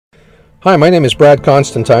Hi, my name is Brad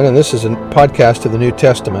Constantine, and this is a podcast of the New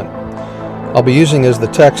Testament. I'll be using as the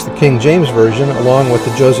text the King James Version along with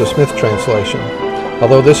the Joseph Smith translation.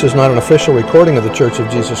 Although this is not an official recording of the Church of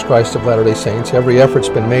Jesus Christ of Latter-day Saints, every effort's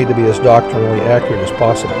been made to be as doctrinally accurate as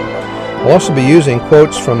possible. I'll also be using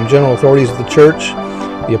quotes from general authorities of the Church,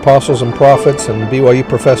 the apostles and prophets, and BYU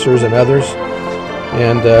professors and others,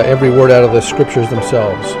 and every word out of the Scriptures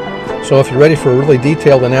themselves. So if you're ready for a really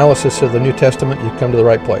detailed analysis of the New Testament, you've come to the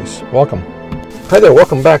right place. Welcome. Hi there,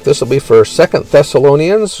 welcome back. This will be for 2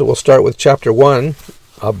 Thessalonians. We'll start with chapter 1,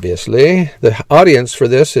 obviously. The audience for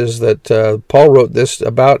this is that Paul wrote this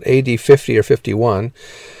about AD 50 or 51.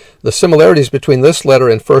 The similarities between this letter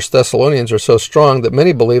and 1 Thessalonians are so strong that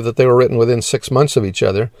many believe that they were written within 6 months of each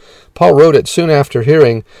other. Paul wrote it soon after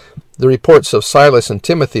hearing the reports of Silas and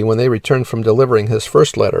Timothy when they returned from delivering his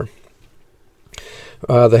first letter.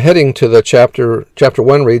 The heading to the chapter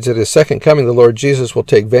 1 reads, "At his second coming the Lord Jesus will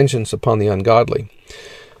take vengeance upon the ungodly."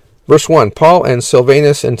 Verse 1, "Paul and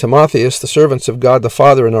Silvanus and Timotheus, the servants of God the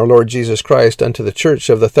Father and our Lord Jesus Christ, unto the church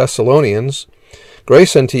of the Thessalonians,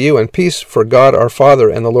 grace unto you and peace for God our Father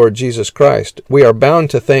and the Lord Jesus Christ. We are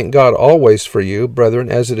bound to thank God always for you, brethren,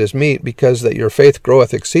 as it is meet, because that your faith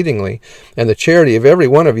groweth exceedingly, and the charity of every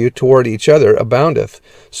one of you toward each other aboundeth,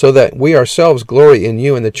 so that we ourselves glory in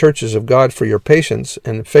you in the churches of God for your patience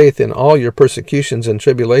and faith in all your persecutions and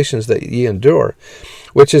tribulations that ye endure,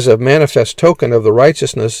 which is a manifest token of the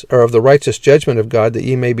righteousness, or of the righteous judgment of God, that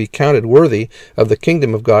ye may be counted worthy of the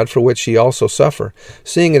kingdom of God, for which ye also suffer,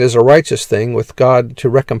 seeing it is a righteous thing with God to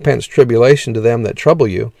recompense tribulation to them that trouble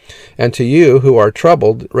you, and to you who are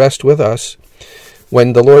troubled rest with us,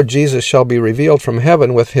 when the Lord Jesus shall be revealed from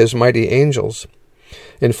heaven with his mighty angels,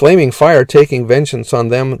 in flaming fire, taking vengeance on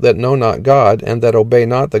them that know not God, and that obey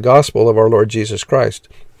not the gospel of our Lord Jesus Christ."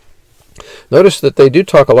 Notice that they do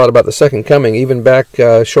talk a lot about the second coming, even back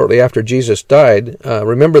shortly after Jesus died.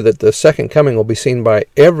 Remember that the second coming will be seen by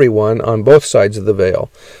everyone on both sides of the veil.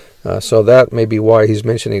 So that may be why he's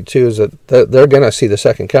mentioning it too, is that they're going to see the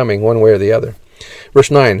second coming one way or the other. Verse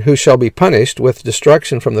 9, "Who shall be punished with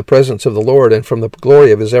destruction from the presence of the Lord and from the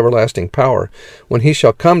glory of his everlasting power, when he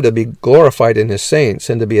shall come to be glorified in his saints,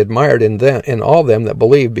 and to be admired in all them that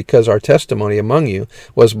believe, because our testimony among you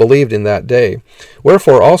was believed in that day.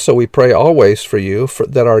 Wherefore also we pray always for you,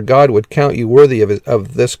 that our God would count you worthy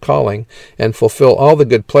of this calling, and fulfill all the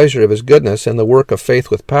good pleasure of his goodness, and the work of faith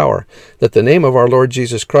with power, that the name of our Lord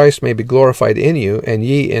Jesus Christ may be glorified in you, and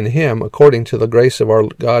ye in him, according to the grace of our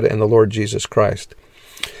God and the Lord Jesus Christ."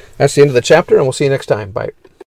 That's the end of the chapter, and we'll see you next time. Bye.